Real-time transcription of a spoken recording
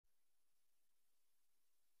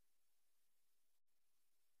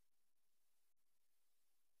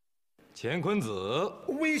乾坤子，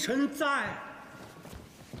微臣在。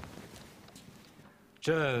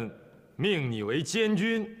朕命你为监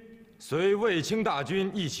军，随卫青大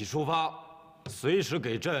军一起出发，随时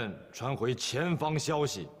给朕传回前方消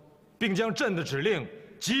息，并将朕的指令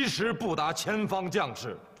及时布达前方将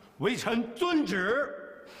士。微臣遵旨。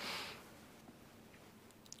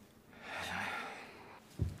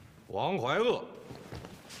王怀鄂，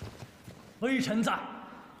微臣在。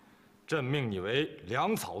朕命你为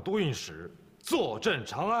粮草都运使，坐镇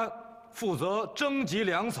长安，负责征集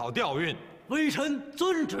粮草调运。微臣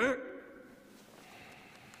遵旨。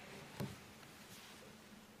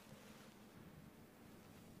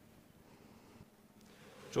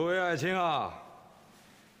诸位爱卿啊，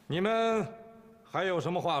你们还有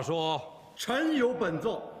什么话说？臣有本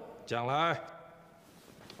奏。讲来。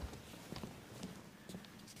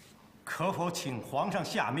可否请皇上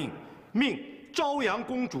下命，命昭阳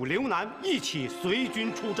公主刘楠一起随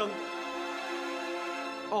军出征？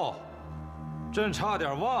哦，朕差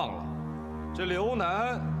点忘了，这刘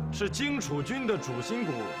楠是荆楚军的主心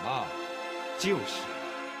骨嘛。就是。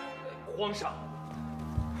皇上，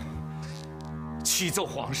启奏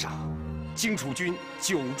皇上，荆楚军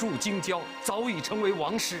久驻京郊，早已成为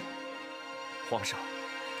王师。皇上，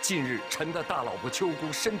近日臣的大老婆秋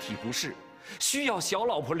姑身体不适，需要小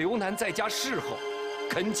老婆刘楠在家侍候，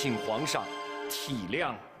恳请皇上体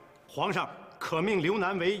谅。皇上可命刘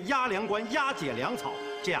楠为押粮官押解粮草，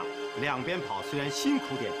这样两边跑虽然辛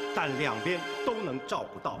苦点，但两边都能照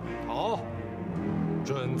顾到。好，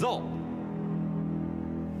准奏。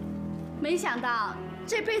没想到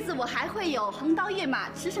这辈子我还会有横刀跃马、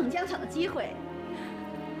驰骋疆场的机会，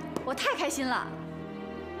我太开心了。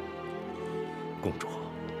公主，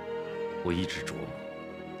我一直琢磨，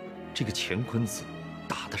这个乾坤子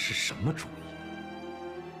打的是什么主意？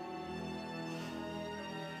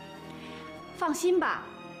放心吧，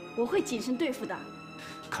我会谨慎对付的。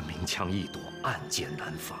可明枪易躲，暗箭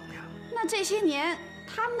难防呀。那这些年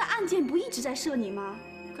他们的暗箭不一直在射你吗？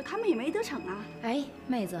可他们也没得逞啊。哎，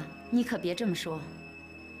妹子，你可别这么说。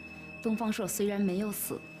东方朔虽然没有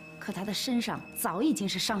死，可他的身上早已经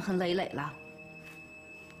是伤痕累累了。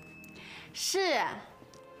是，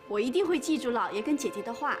我一定会记住老爷跟姐姐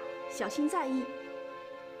的话，小心在意。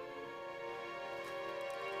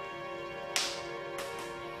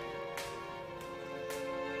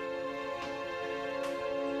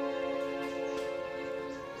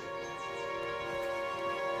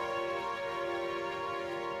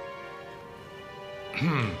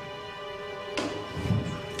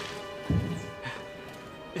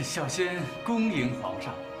小仙恭迎皇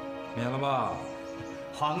上，免了吧。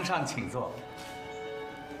皇上请坐。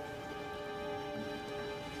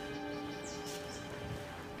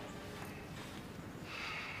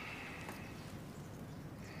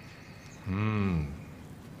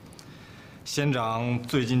仙长，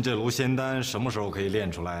最近这炉仙丹什么时候可以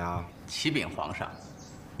炼出来啊？启禀皇上，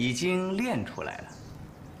已经炼出来了。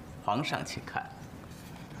皇上请看。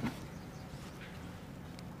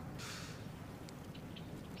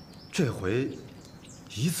这回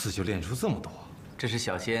一次就炼出这么多，这是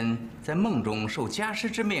小仙在梦中受家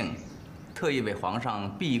师之命，特意为皇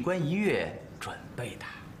上闭关1月准备的。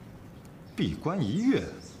闭关1月，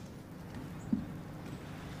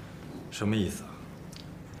什么意思啊？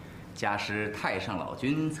家师太上老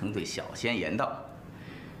君曾对小仙言道：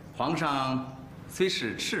皇上虽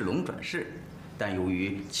是赤龙转世，但由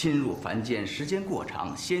于侵入凡间时间过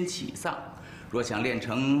长，仙气已丧，若想练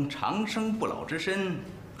成长生不老之身，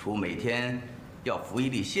除每天要服1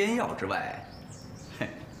粒仙药之外，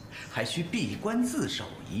还需闭关自守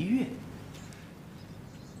1月。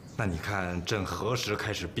那你看朕何时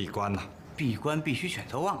开始闭关呢？闭关必须选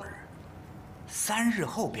择望日，3日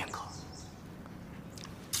后便可。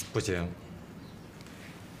不行，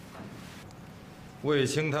卫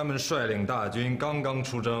青他们率领大军刚刚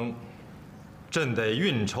出征，朕得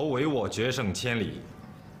运筹帷幄，决胜千里。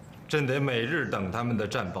朕得每日等他们的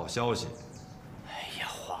战报消息。哎呀，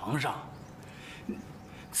皇上，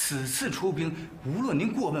此次出兵，无论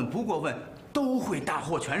您过问不过问，都会大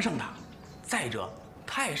获全胜的。再者，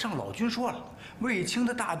太上老君说了，卫青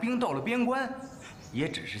的大兵到了边关，也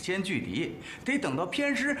只是先拒敌，得等到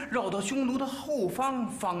偏师绕到匈奴的后方，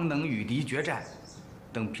方能与敌决战。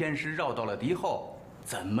等偏师绕到了敌后，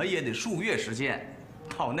怎么也得数月时间。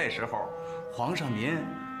到那时候，皇上您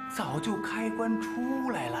早就开关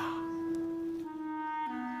出来了。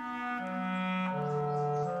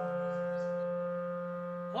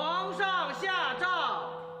皇上下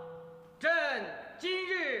诏，朕今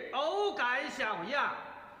日偶感小恙，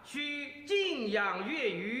需静养月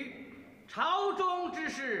余。朝中之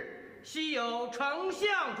事，悉由丞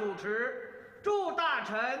相主持，诸大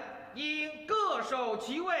臣应各守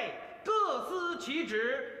其位，各司其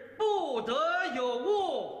职，不得有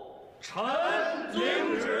误。臣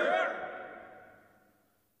遵旨。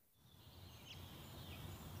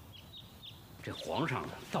这皇上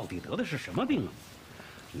到底得的是什么病啊？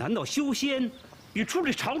难道修仙比处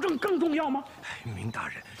理朝政更重要吗？明大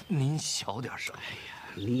人，您小点声。哎呀，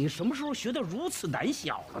你什么时候学得如此胆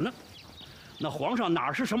小了呢？那皇上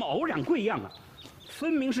哪是什么偶然贵样啊，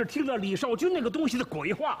分明是听了李少君那个东西的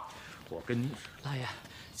鬼话。我跟你老爷，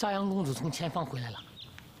朝阳公主从前方回来了。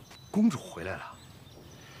公主回来了。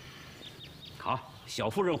好，小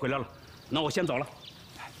夫人回来了，那我先走了。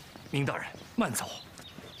明大人，慢走。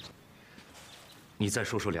你再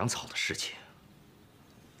说说粮草的事情。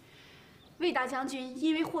魏大将军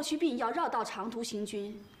因为霍去病要绕道长途行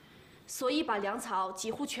军，所以把粮草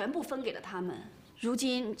几乎全部分给了他们。如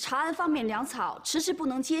今长安方面粮草迟迟不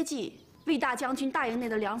能接济，魏大将军大营内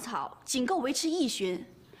的粮草仅够维持1旬。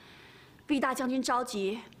魏大将军着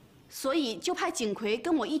急，所以就派景奎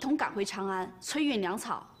跟我一同赶回长安催运粮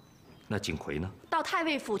草。那景奎呢？到太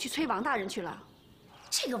尉府去催王大人去了。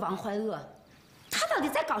这个王怀恶，他到底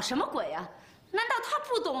在搞什么鬼啊？难道他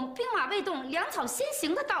不懂兵马未动，粮草先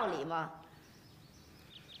行的道理吗？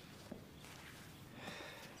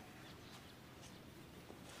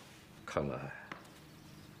看来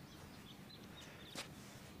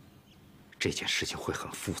这件事情会很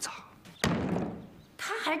复杂。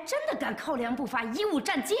他还真的敢靠粮不发，贻误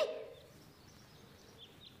战机？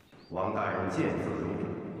王大人见字如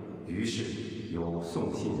笔，于是有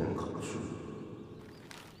送信人口述。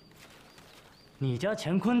你家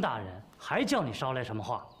乾坤大人还叫你捎来什么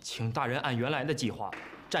话？请大人按原来的计划，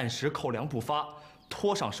暂时扣粮不发，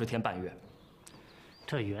拖上10天半月。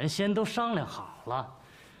这原先都商量好了，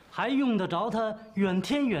还用得着他远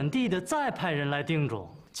天远地的再派人来叮嘱？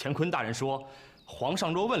乾坤大人说，皇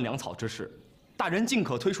上若问粮草之事，大人尽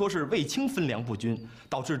可推说是卫青分粮不均，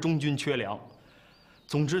导致中军缺粮。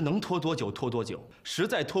总之，能拖多久拖多久，实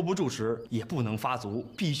在拖不住时，也不能发足，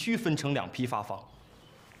必须分成2批发放。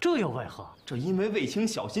这又为何？这因为卫青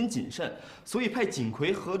小心谨慎，所以派景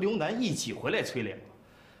奎和刘南一起回来催粮。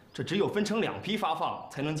这只有分成2批发放，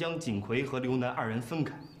才能将景奎和刘南2人分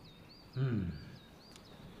开。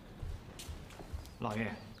老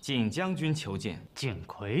爷，景将军求见。景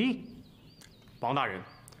奎，王大人，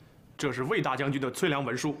这是魏大将军的催粮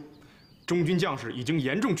文书，中军将士已经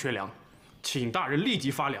严重缺粮，请大人立即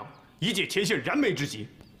发粮，以解前线燃眉之急。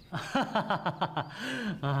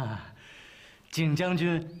景将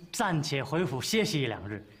军暂且回府歇息1、2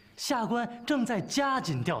日，下官正在加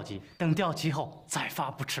紧调集，等调齐后再发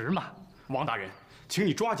不迟嘛。王大人，请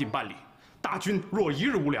你抓紧办理，大军若1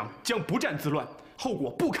日无粮，将不战自乱，后果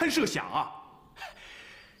不堪设想啊！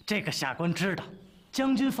这个下官知道，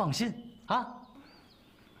将军放心啊。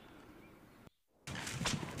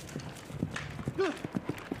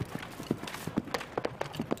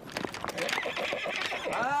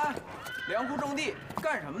哎，粮库种地，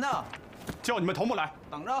干什么呢？叫你们头目来，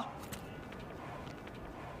等着。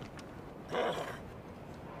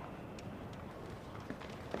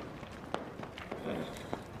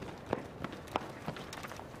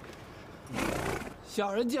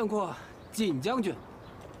小人见过景将军。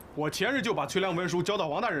我前日就把催粮文书交到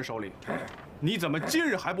王大人手里，你怎么今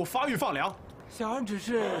日还不发育放粮？小人只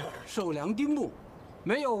是守粮丁目，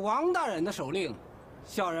没有王大人的手令，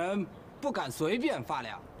小人不敢随便发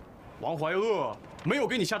粮。王怀恶没有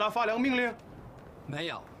给你下达发粮命令？没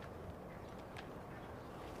有。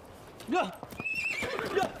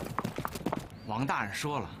王大人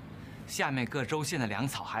说了，下面各州县的粮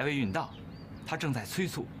草还未运到，他正在催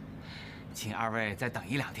促，请2位再等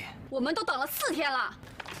1、2天。我们都等了4天了。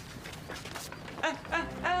哎！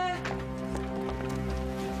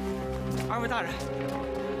二位大人，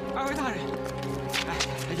哎，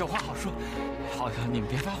有话好说。好呀，你们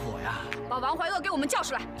别发火呀。把王怀恶给我们叫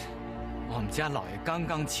出来。我们家老爷刚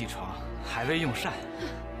刚起床，还未用膳。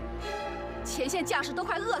前线将士都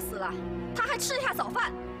快饿死了，他还吃一下早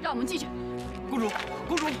饭，让我们进去。公主，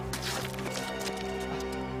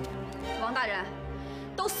王大人，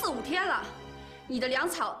都4、5天了，你的粮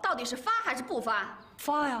草到底是发还是不发？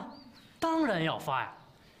发呀，当然要发呀。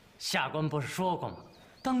下官不是说过吗？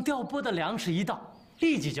当调拨的粮食一到，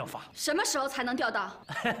立即就发。什么时候才能调到？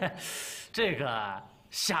这个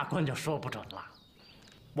下官就说不准了。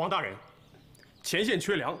王大人，前线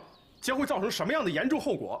缺粮将会造成什么样的严重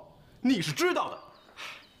后果，你是知道的。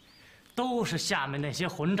都是下面那些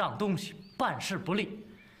混账东西办事不力。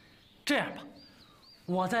这样吧，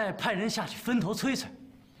我再派人下去分头催催。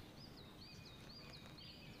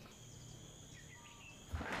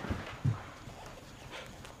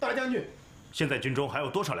大将军，现在军中还有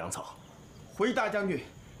多少粮草？回大将军，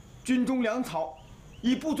军中粮草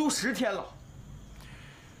已不足10天了。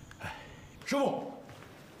师傅，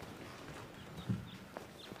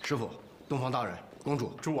师傅，东方大人，公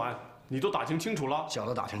主，朱完，你都打听清楚了？小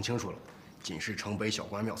的打听清楚了，仅是城北小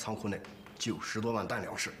关庙仓库内就有10多万担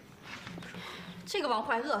粮食。这个王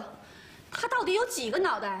怀恶，他到底有几个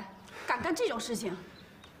脑袋，敢干这种事情？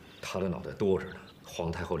他的脑袋多着呢。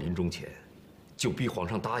皇太后临终前就逼皇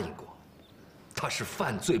上答应过，他是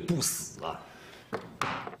犯罪不死啊！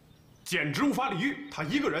简直无法理喻，他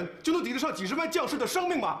一个人就能抵得上几10万将士的生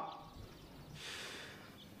命吗？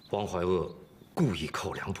王怀恶故意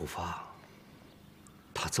扣粮不发，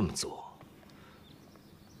他这么做，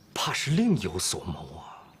怕是另有所谋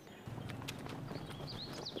啊！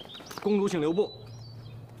公主，请留步。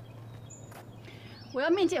我要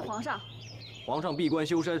面见皇上。皇上闭关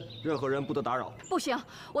修身，任何人不得打扰。不行，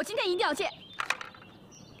我今天一定要见。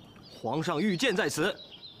皇上御剑在此，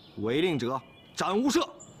违令者斩无赦。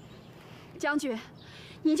将军，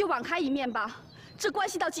您就网开一面吧，这关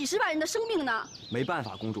系到几10万人的生命呢。没办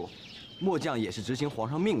法，公主，末将也是执行皇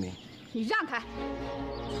上命令。你让开，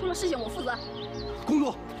出了事情我负责。公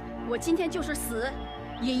主，我今天就是死，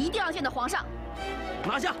也一定要见到皇上。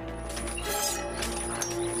拿下！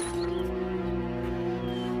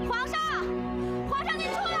皇上，皇上您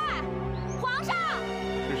出来！皇上，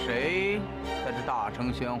是谁在这大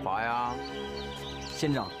声喧哗呀？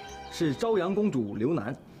仙长，是朝阳公主刘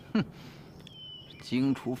楠。哼，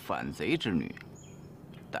荆楚反贼之女，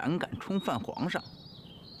胆敢冲犯皇上，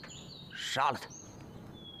杀了她！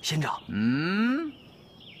仙长，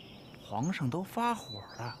皇上都发火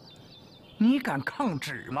了，你敢抗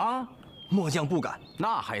旨吗？末将不敢。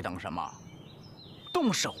那还等什么？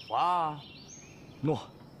动手啊！诺。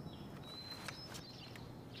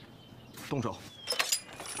动手。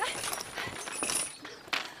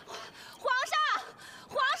皇上，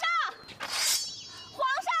皇上，皇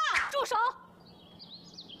上，住手！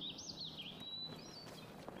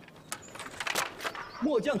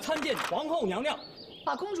末将参见皇后娘娘。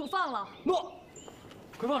把公主放了。诺。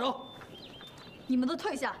快放手！你们都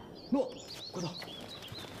退下。诺。快走。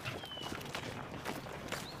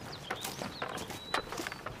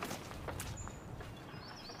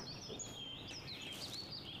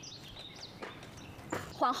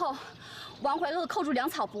皇后，王怀恶扣住粮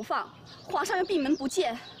草不放，皇上又闭门不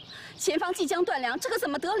见，前方即将断粮，这可怎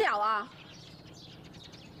么得了啊？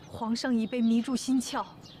皇上已被迷住心窍，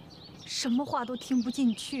什么话都听不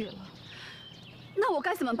进去了。那我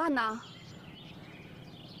该怎么办呢？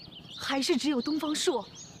还是只有东方朔。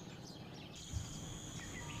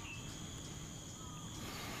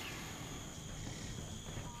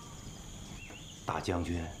大将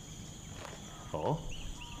军。哦，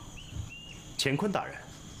乾坤大人。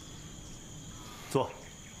坐。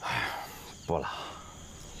不了，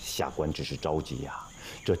下官只是着急呀。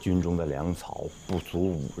这军中的粮草不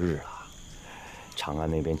足5日了，长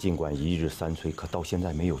安那边尽管1日3催，可到现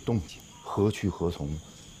在没有动静，何去何从？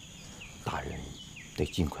大人得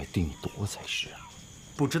尽快定夺才是啊。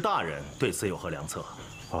不知大人对此有何良策？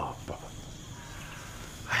啊，不，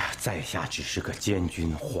哎呀，在下只是个监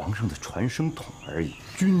军，皇上的传声筒而已。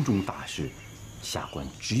军中大事，下官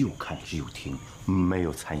只有看只有听，没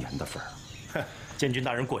有参言的份儿。哼，监军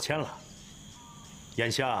大人过谦了。眼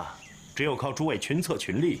下只有靠诸位群策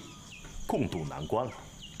群力，共度难关了。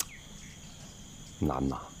难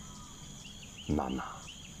呐，难呐！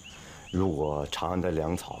如果长安的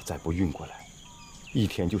粮草再不运过来，一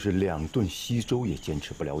天就是2顿稀粥也坚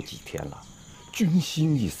持不了几天了。军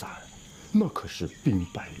心一散，那可是兵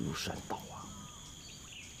败如山倒啊！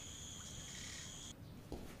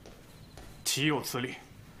岂有此理！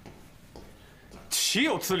岂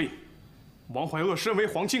有此理！王怀恶身为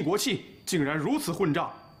皇亲国戚，竟然如此混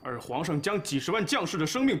账，而皇上将几10万将士的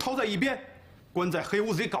生命掏在一边，关在黑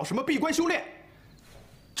屋子里搞什么闭关修炼？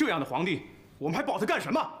这样的皇帝，我们还保他干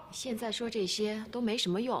什么？现在说这些都没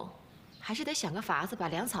什么用，还是得想个法子把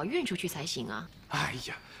粮草运出去才行啊！哎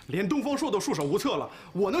呀，连东方朔都束手无策了，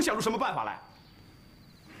我能想出什么办法来？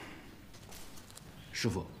师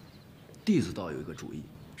傅，弟子倒有一个主意。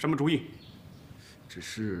什么主意？只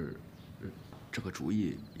是，这个主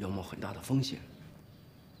意要冒很大的风险。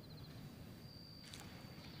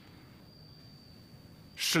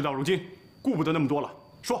事到如今，顾不得那么多了，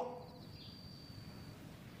说。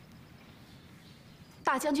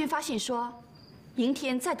大将军发信说，明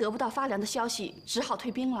天再得不到发粮的消息，只好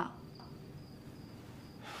退兵了。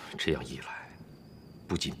这样一来，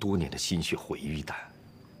不仅多年的心血毁于一旦，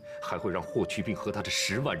还会让霍去病和他的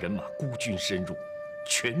10万人马孤军深入，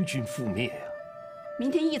全军覆灭啊！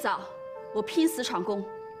明天一早，我拼死闯宫，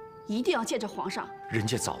一定要见着皇上。人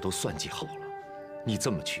家早都算计好了，你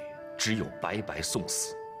这么去，只有白白送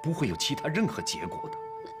死。不会有其他任何结果的。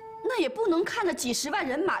那也不能看着几十万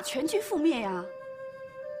人马全军覆灭呀。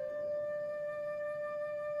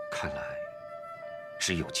看来，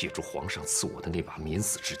只有借助皇上赐我的那把免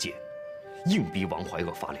死之剑，硬逼王怀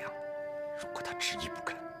恶发粮。如果他执意不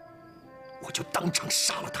肯，我就当场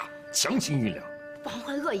杀了他，强行运粮。王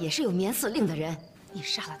怀恶也是有免死令的人，你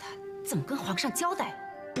杀了他，怎么跟皇上交代？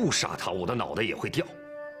不杀他，我的脑袋也会掉；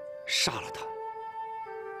杀了他，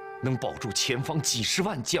能保住前方几十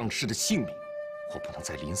万将士的性命。我不能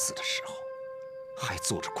在临死的时候还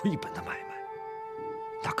做着亏本的买卖，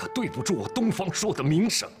那可对不住我东方朔的名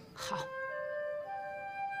声。好，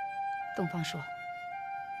东方朔，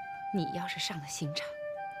你要是上了刑场，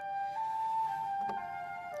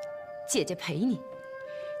姐姐陪你。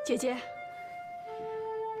姐姐，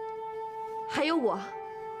还有我。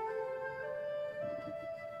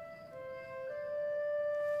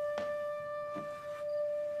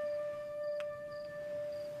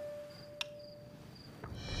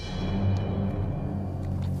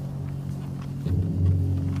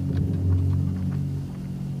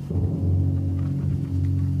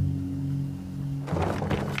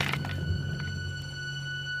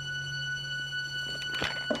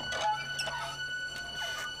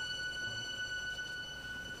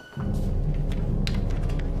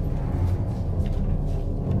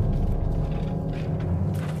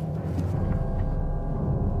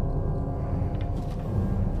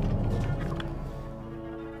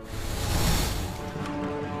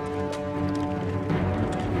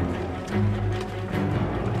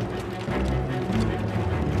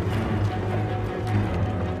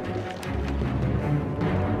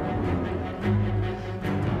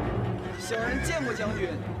将军，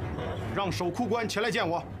让守库官前来见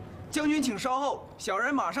我。将军，请稍后，小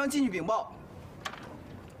人马上进去禀报。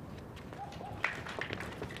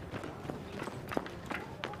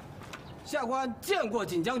下官见过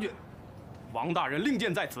锦将军。王大人令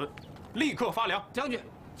箭在此，立刻发粮。将军，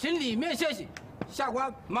请里面歇息，下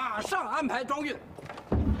官马上安排装运。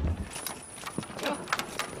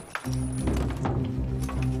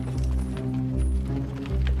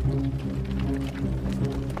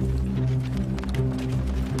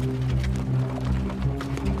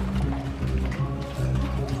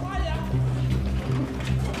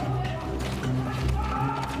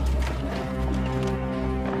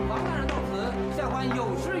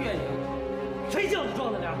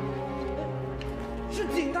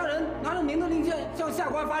下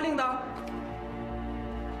官发令的，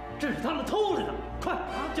这是他们偷来的！快，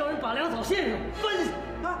叫人把粮草献上，分下！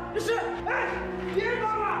啊，是！哎，别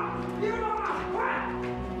装了，别装了，快，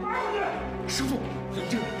发过去！师傅，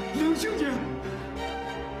两星爷，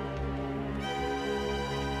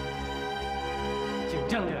景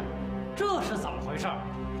将军，这是怎么回事？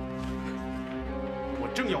我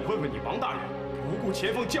正要问问你，王大人，不顾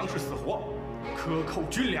前方将士死活，克扣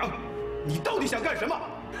军粮，你到底想干什么？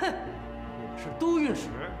哼！是都运使，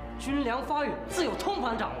军粮发运自有通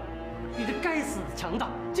盘掌握。你这该死的强盗，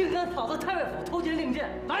竟敢跑到太尉府偷劫令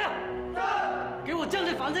箭！来呀，给我将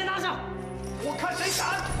这反贼拿下！我看谁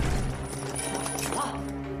敢！啊，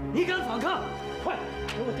你敢反抗？快，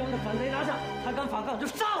给我将这反贼拿下！他敢反抗就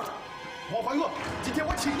杀了他！王怀恶，今天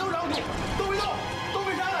我岂能饶你？都别动，都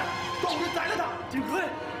别杀来，动就宰了他！景奎，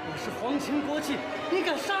我是皇亲国戚，你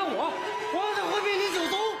敢杀我，皇上会命你九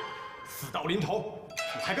族！死到临头，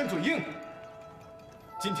你还敢嘴硬？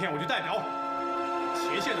今天我就代表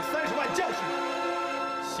前线的30万将士，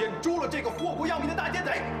先诛了这个祸国殃民的大奸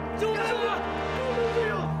贼！救命啊！救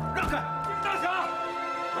命啊！让开！大侠！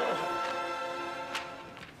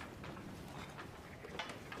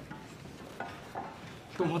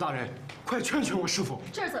东方大人，快劝劝我师父！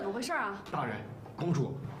这是怎么回事啊？大人，公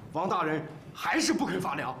主，王大人还是不肯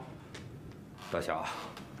发粮。大侠，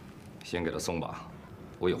先给他松吧，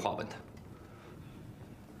我有话问他。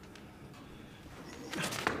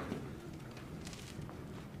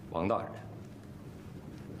王大人，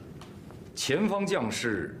前方将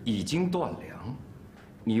士已经断粮，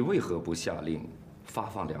你为何不下令发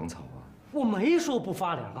放粮草啊？我没说不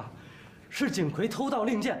发粮啊，是景奎偷盗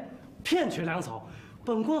令箭，骗取粮草。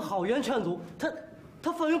本官好言劝阻，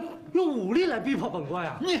他反用武力来逼迫本官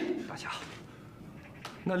呀！你大侠，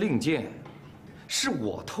那令箭是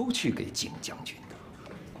我偷去给景将军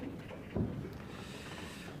的。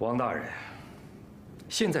王大人，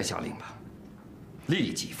现在下令吧。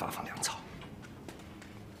立即发放粮草，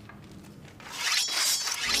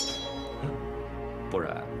不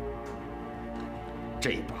然，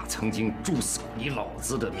这把曾经诛死过你老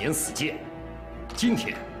子的免死剑，今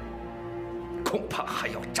天恐怕还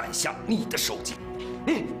要斩下你的首级。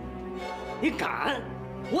你敢？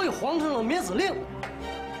我有皇上的免死令。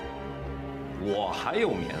我还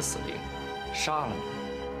有免死令，杀了你，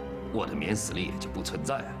我的免死令也就不存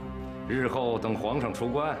在了。日后等皇上出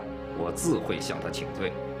关，我自会向他请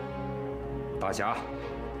罪。大侠，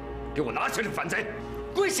给我拿下这反贼！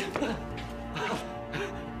跪下！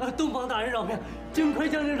东方大人饶命！金奎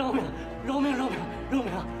将军饶命！饶命！饶命！饶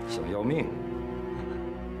命！想要命？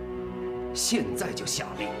现在就下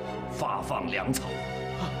令发放粮草。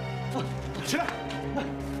起来！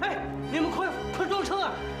哎，你们快装车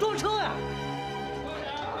啊！装车呀！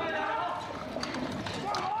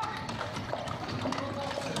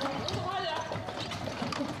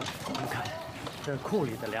你看，这库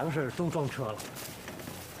里的粮食都装车了。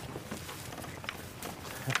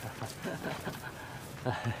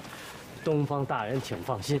东方大人，请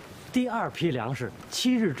放心，第2批粮食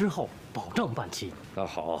7日之后保证办齐。那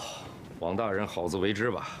好，王大人好自为之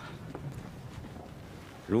吧。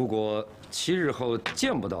如果7日后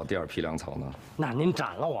见不到第2批粮草呢？那您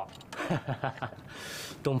斩了我！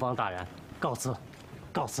东方大人，告辞，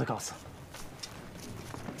告辞，告辞。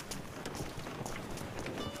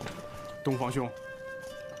东方兄，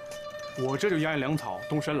我这就押运粮草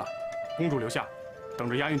动身了，公主留下，等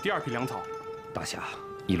着押运第2批粮草。大侠，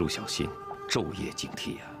一路小心，昼夜警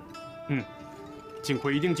惕啊！嗯，景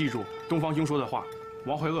奎一定记住东方兄说的话。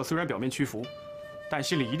王怀恶虽然表面屈服，但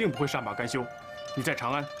心里一定不会善罢甘休。你在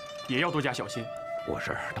长安也要多加小心。我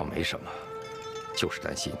这儿倒没什么，就是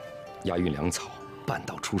担心押运粮草半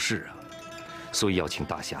道出事啊，所以要请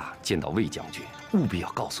大侠见到魏将军，务必要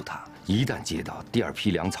告诉他，一旦接到第2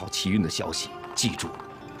批粮草起运的消息，记住，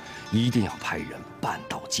一定要派人半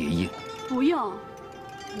道接应。不用，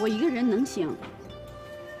我一个人能行。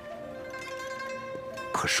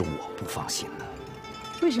可是我不放心呢。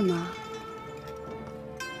为什么？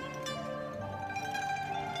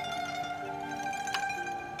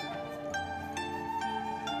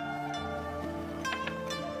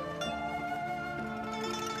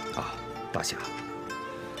大侠，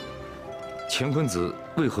乾坤子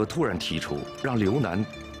为何突然提出让刘南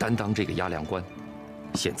担当这个押粮官？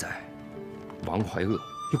现在，王怀恶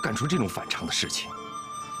又干出这种反常的事情，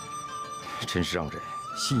真是让人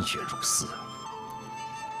心血如丝啊！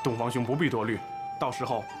东方兄不必多虑，到时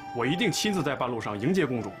候我一定亲自在半路上迎接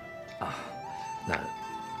公主。啊，那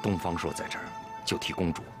东方朔在这儿就替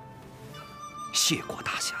公主谢过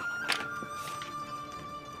大侠了。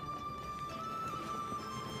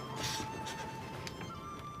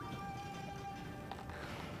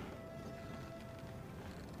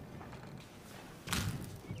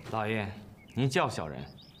老爷，您叫小人。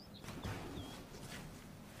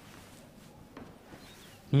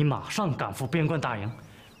你马上赶赴边关大营，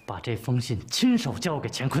把这封信亲手交给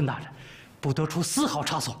乾坤大人，不得出丝毫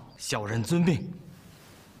差错。小人遵命。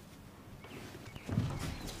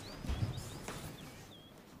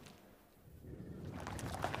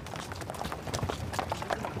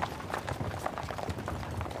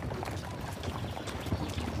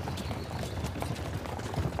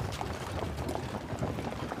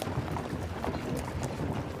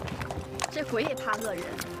这鬼也怕恶人，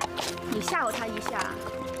你吓唬他一下，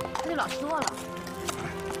他就老实多了。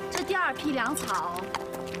这第2批粮草，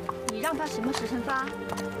你让他什么时辰发，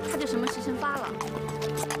他就什么时辰发了。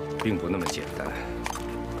并不那么简单。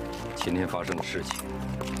前天发生的事情，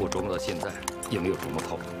我琢磨到现在也没有琢磨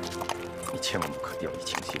透，你千万不可掉以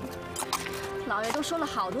轻心。老爷都说了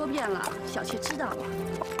好多遍了，小妾知道了。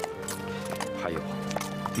还有，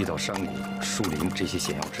遇到山谷、树林这些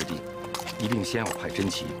险要之地，一定先要派真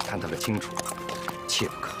奇探探个清楚，切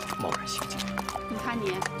不可贸然行进。你看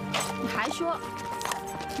你还说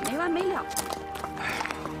没完没了。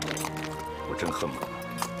我真恨不得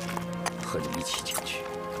和你一起前去。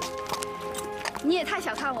你也太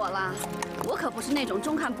小看我了，我可不是那种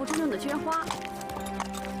中看不中用的绢花。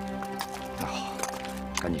那好，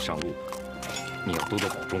赶紧上路，你要多多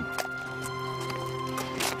保重。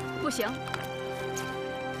不行，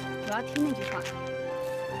我要听那句话。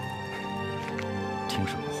听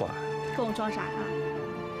什么话？跟我装傻啊？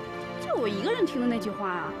就我一个人听的那句话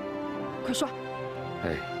啊！快说。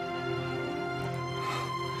哎。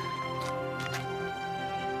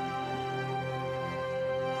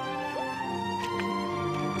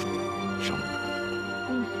上路。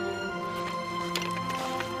嗯。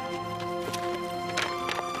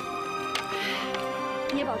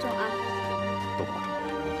你也保重啊。都保重。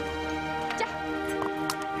驾。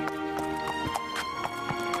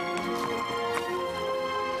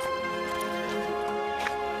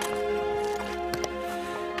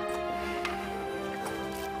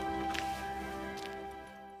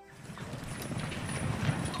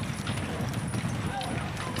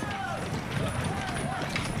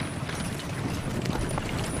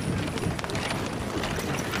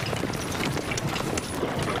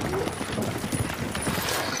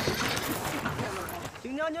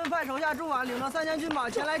派手下朱婉领着3千军马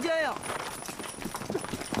前来接应。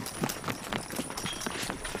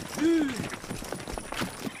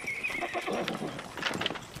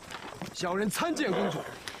小人参见公主。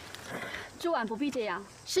朱婉不必这样，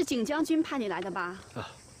是景将军派你来的吧？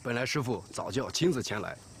本来师父早就要亲自前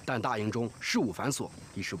来，但大营中事务繁琐，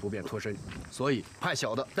一时不便脱身，所以派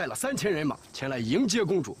小的带了3000人马前来迎接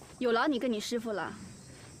公主。有劳你跟你师父了。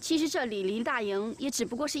其实这里离大营也只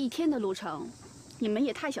不过是1天的路程，你们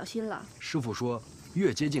也太小心了。师父说，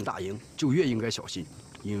越接近大营就越应该小心，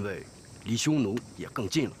因为离匈奴也更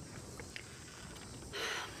近了。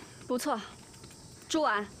不错，朱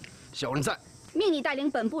婉，小人在。命你带领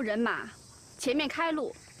本部人马前面开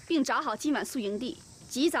路，并找好今晚宿营地，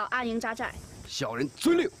及早安营扎寨。小人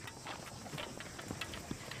遵令。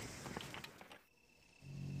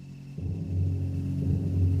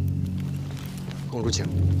公主请。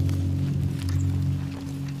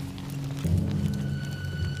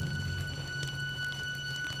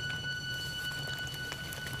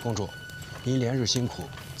公主，您连日辛苦，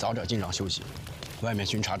早点进帐休息。外面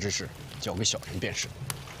巡查之事，交给小人便是。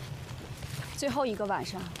最后一个晚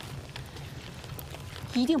上，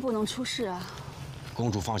一定不能出事啊！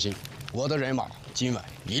公主放心，我的人马今晚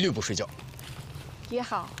一律不睡觉。也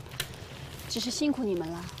好，只是辛苦你们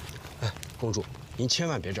了。哎，公主，您千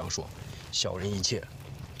万别这样说，小人一切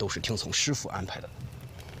都是听从师父安排的。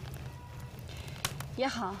也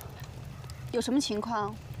好，有什么情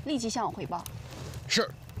况立即向我汇报。是。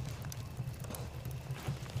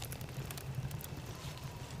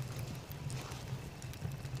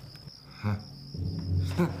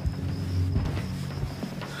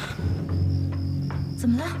怎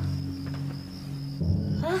么了？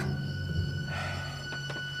啊？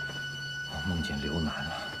我梦见刘楠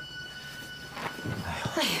了。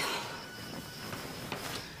哎呀，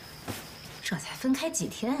这才分开几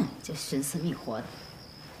天就寻死觅活的，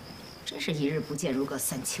真是一日不见如隔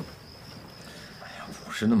三秋。哎呀，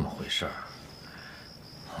不是那么回事儿。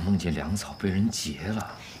我梦见粮草被人劫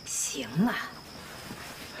了。行了，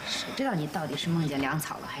谁知道你到底是梦见粮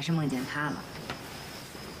草了，还是梦见他了？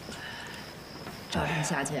照这么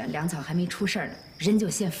下去，粮草还没出事儿呢，人就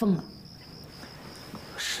先疯了。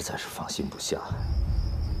实在是放心不下。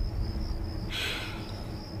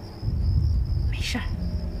没事儿，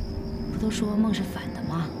不都说梦是反的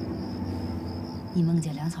吗？你梦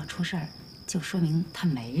见粮草出事儿，就说明他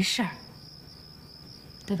没事儿，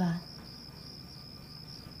对吧？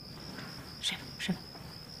睡吧，睡吧。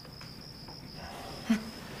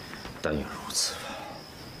但愿如此吧。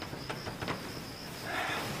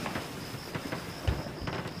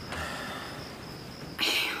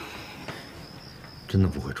真的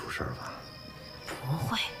不会出事儿吧？不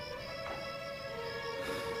会。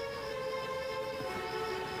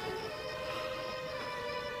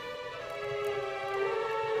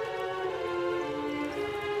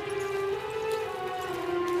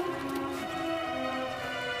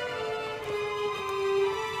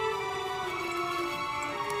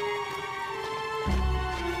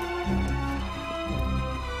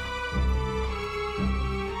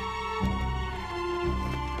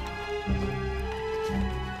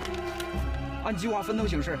按计划分头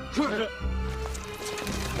行事。是。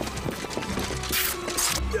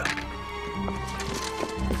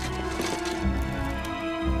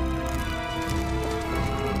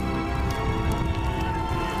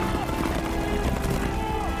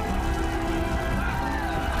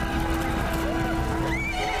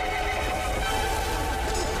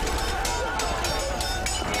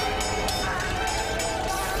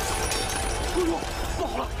公主，不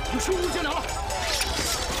好了，有匈奴进来了！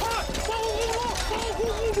保护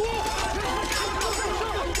公主！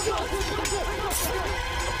保护公主！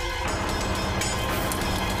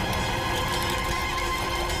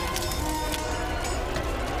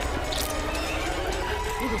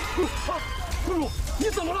公主，你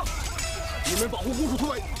怎么了？你们保护公主突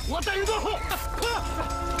围，我带人断后。快！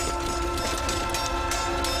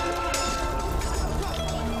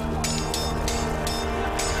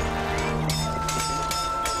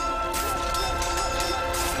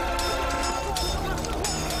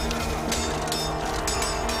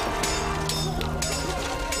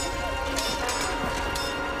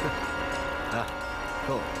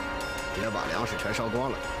别把粮食全烧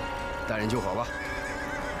光了，带人救火吧。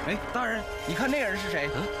哎，大人，你看那人是谁？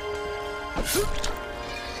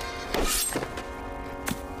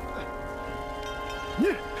你，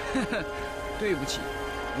对不起，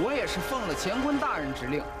我也是奉了乾坤大人之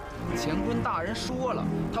令。乾坤大人说了，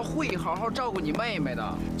他会好好照顾你妹妹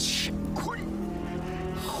的。乾坤，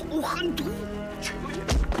好狠毒！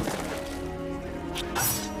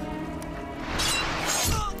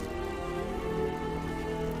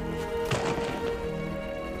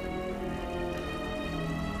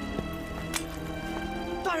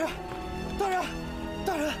大人，大人，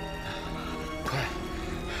大人，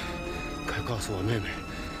快告诉我妹妹，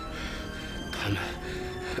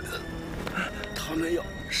他们要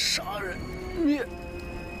杀人灭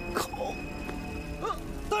口。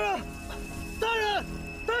大人，大人，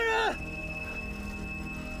大人！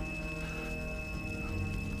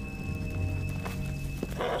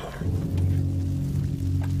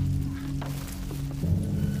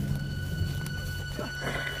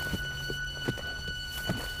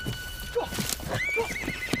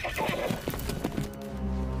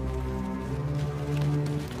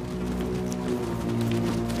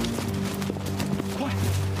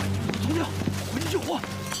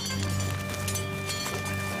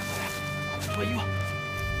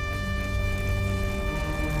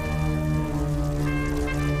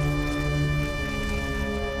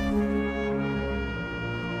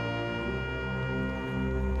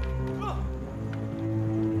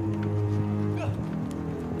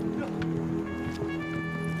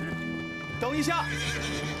等一下，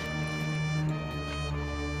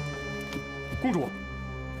公主，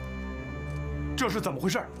这是怎么回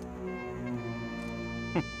事？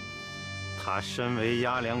哼，他身为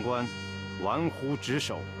押粮官，玩忽职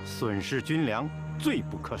守，损失军粮，罪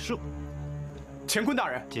不可赦。乾坤大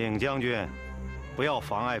人，景将军，不要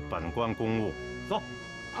妨碍本官公务。走。啊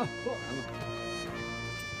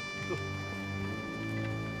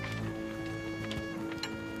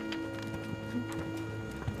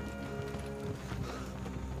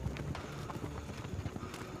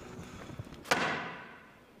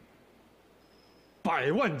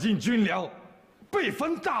，100万斤军粮被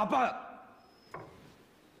分大半，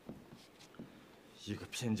一个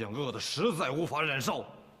偏将饿得实在无法忍受，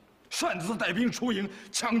擅自带兵出营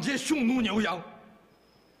抢劫匈奴牛羊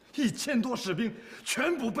，1000多士兵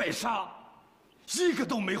全部被杀，一个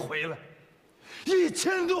都没回来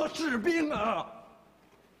，1000多士兵啊！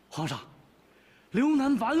皇上，刘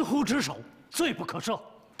南玩忽职守，罪不可赦。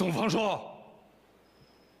东方朔，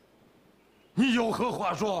你有何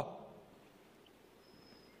话说？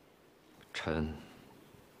臣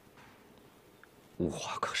无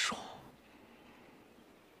话可说。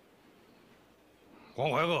黄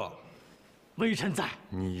怀鄂，微臣在。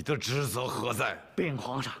你的职责何在？禀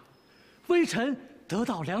皇上，微臣得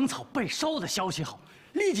到粮草被烧的消息后，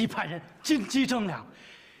立即派人紧急征粮。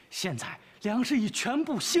现在粮食已全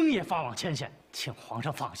部星夜发往前线，请皇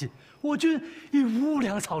上放心，我军已无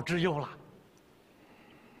粮草之忧了。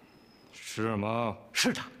是吗？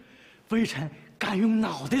是的，微臣敢用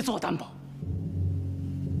脑袋做担保。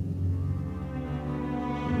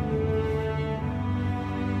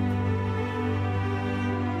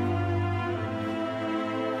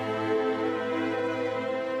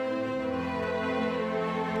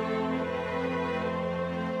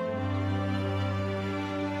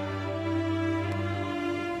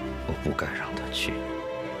不该让他去，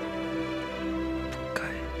不该。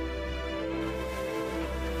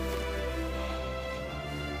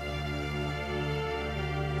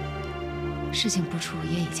事情不出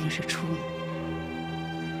也已经是出了，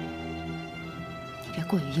你别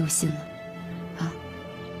过于忧心了，啊！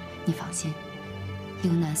你放心，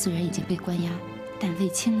刘南虽然已经被关押，但卫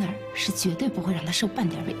青那儿是绝对不会让他受半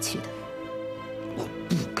点委屈的。我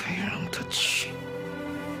不该让他去。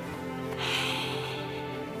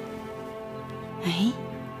哎，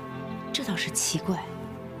这倒是奇怪。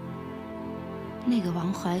那个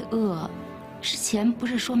王怀鄂之前不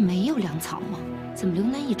是说没有粮草吗？怎么刘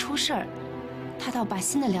南一出事儿，他倒把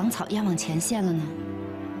新的粮草押往前线了呢？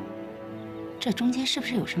这中间是不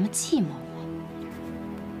是有什么计谋啊？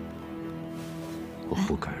我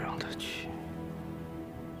不该让他去，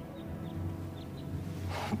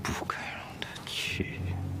我不该让他去。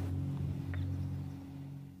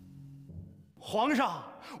皇上，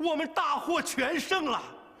我们大获全胜了！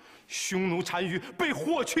匈奴单于被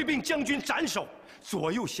霍去病将军斩首，左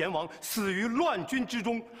右贤王死于乱军之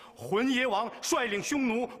中。浑邪王率领匈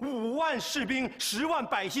奴5万士兵、10万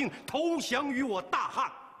百姓投降于我大汉。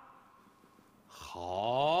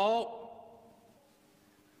好，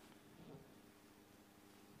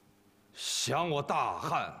想我大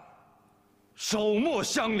汉手墨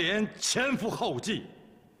相连，前赴后继，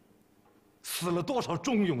死了多少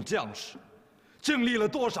忠勇将士，经历了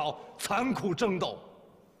多少残酷争斗，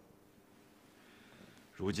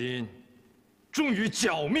如今终于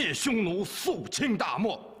剿灭匈奴，肃清大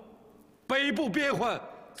漠，北部边患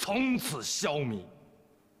从此消弭。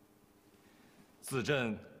自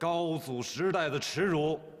朕高祖时代的耻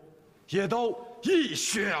辱，也都一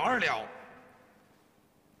雪而了。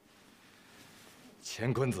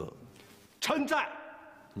乾坤子，臣在。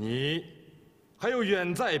你，还有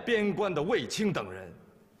远在边关的卫青等人，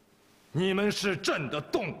你们是朕的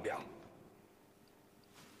栋梁。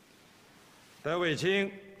待卫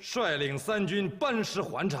青率领3军班师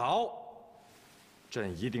还朝，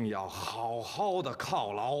朕一定要好好的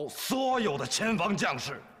犒劳所有的前方将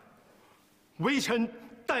士。微臣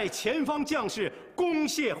代前方将士恭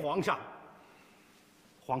谢皇上。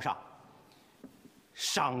皇上，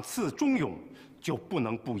赏赐忠勇，就不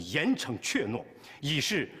能不严惩怯懦，以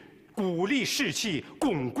示鼓励士气，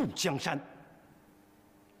巩固江山。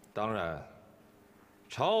当然，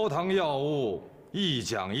朝堂要务一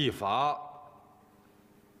奖一罚。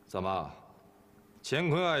怎么，乾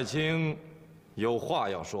坤爱卿有话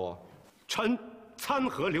要说？臣参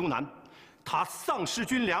合刘南，他丧失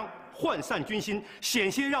军粮，涣散军心，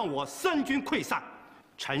险些让我3军溃散。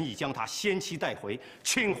臣已将他先期带回，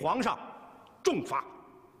请皇上重罚。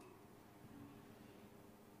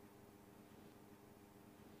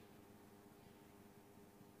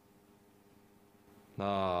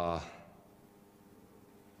那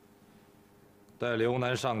带刘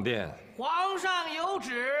南上殿。皇上有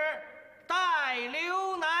旨，带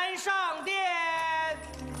刘南上殿。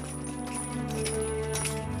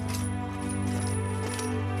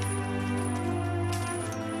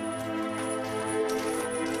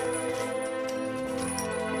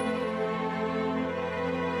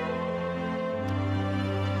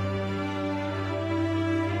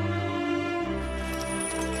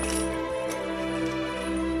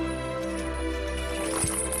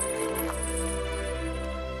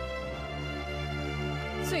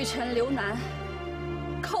罪臣刘南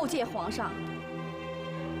叩见皇上。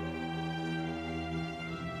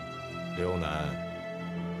刘南，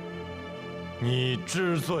你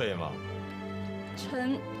知罪吗？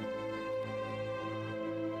臣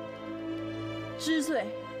知罪。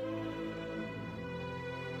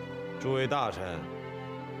诸位大臣，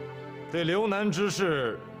对刘南之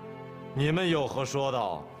事，你们有何说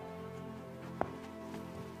道？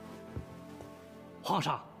皇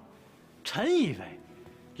上，臣以为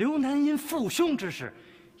刘南因父兄之事，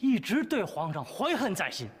一直对皇上怀恨在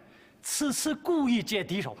心，此次故意借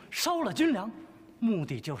敌手烧了军粮，目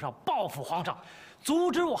的就是要报复皇上，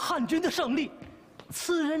阻止我汉军的胜利。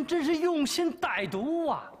此人真是用心歹毒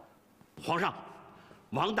啊！皇上，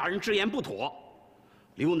王大人直言不妥。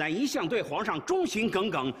刘南一向对皇上忠心耿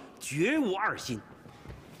耿，绝无二心。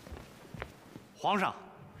皇上，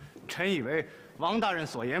臣以为王大人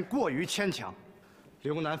所言过于牵强，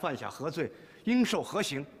刘南犯下何罪，应受何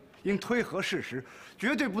刑，应推核事实，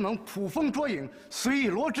绝对不能捕风捉影，随意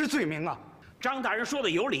罗织罪名啊！张大人说的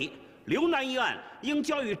有理，刘南一案应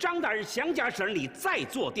交予张大人详加审理，再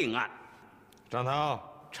做定案。张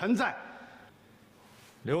涛，臣在。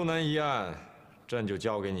刘南一案，朕就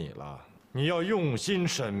交给你了，你要用心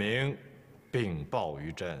审明，禀报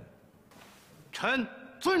于朕。臣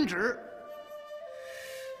遵旨。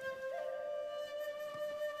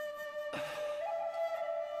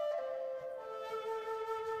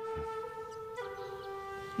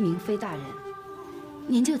明妃大人，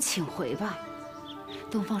您就请回吧。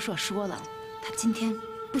东方朔说了，他今天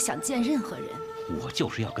不想见任何人。我就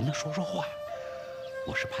是要跟他说说话，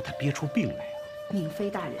我是怕他憋出病来呀。明妃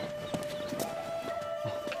大人，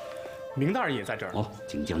明大人也在这儿。哦，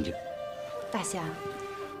请将军。大侠，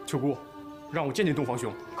秋姑，让我见见东方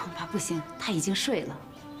兄。恐怕不行，他已经睡了。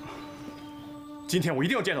今天我一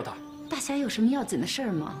定要见到他。大侠有什么要紧的事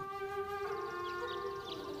儿吗？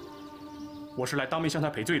我是来当面向他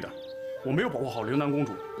赔罪的，我没有保护好刘南公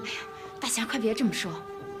主。哎呀，大侠快别这么说，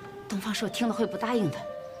东方朔听了会不答应的。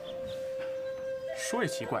说也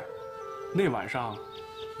奇怪，那晚上，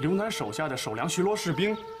刘南手下的守粮巡逻士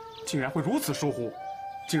兵，竟然会如此疏忽，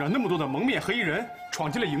竟让那么多的蒙面黑衣人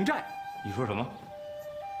闯进了营寨。你说什么？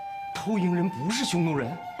偷营人不是匈奴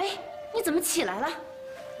人？哎，你怎么起来了？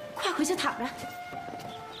快回去躺着。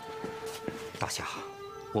大侠，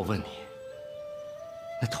我问你，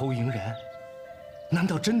那偷营人，难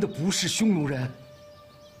道真的不是匈奴人？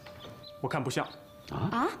我看不像。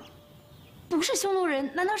啊？不是匈奴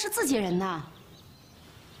人，难道是自己人呐？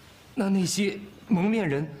那那些蒙面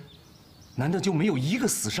人，难道就没有一个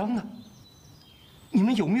死伤呢？你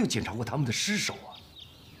们有没有检查过他们的尸首啊？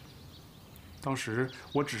当时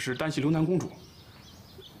我只是担心刘南公主，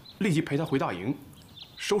立即陪她回大营，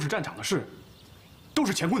收拾战场的事，都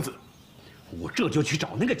是钱坤子。我这就去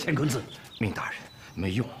找那个钱坤子。明大人，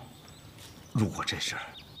没用。如果这事儿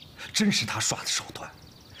真是他耍的手段，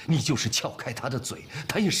你就是撬开他的嘴，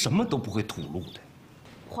他也什么都不会吐露的。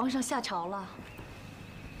皇上下朝了。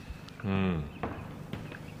嗯。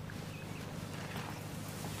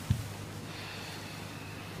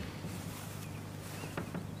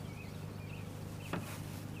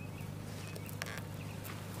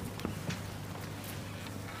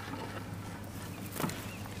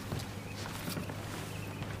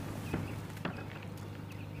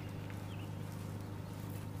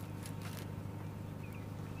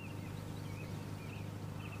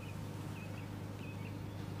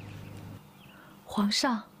皇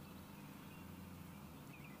上，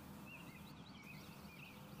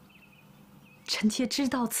臣妾知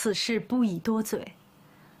道此事不宜多嘴，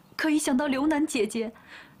可一想到刘楠姐姐，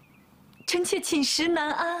臣妾寝食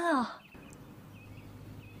难安啊。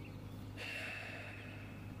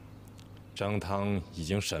张汤已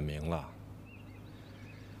经审明了，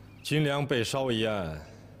军粮被烧一案，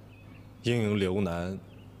应由刘楠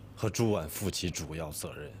和朱婉负起主要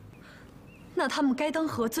责任。那他们该当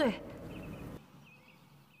何罪？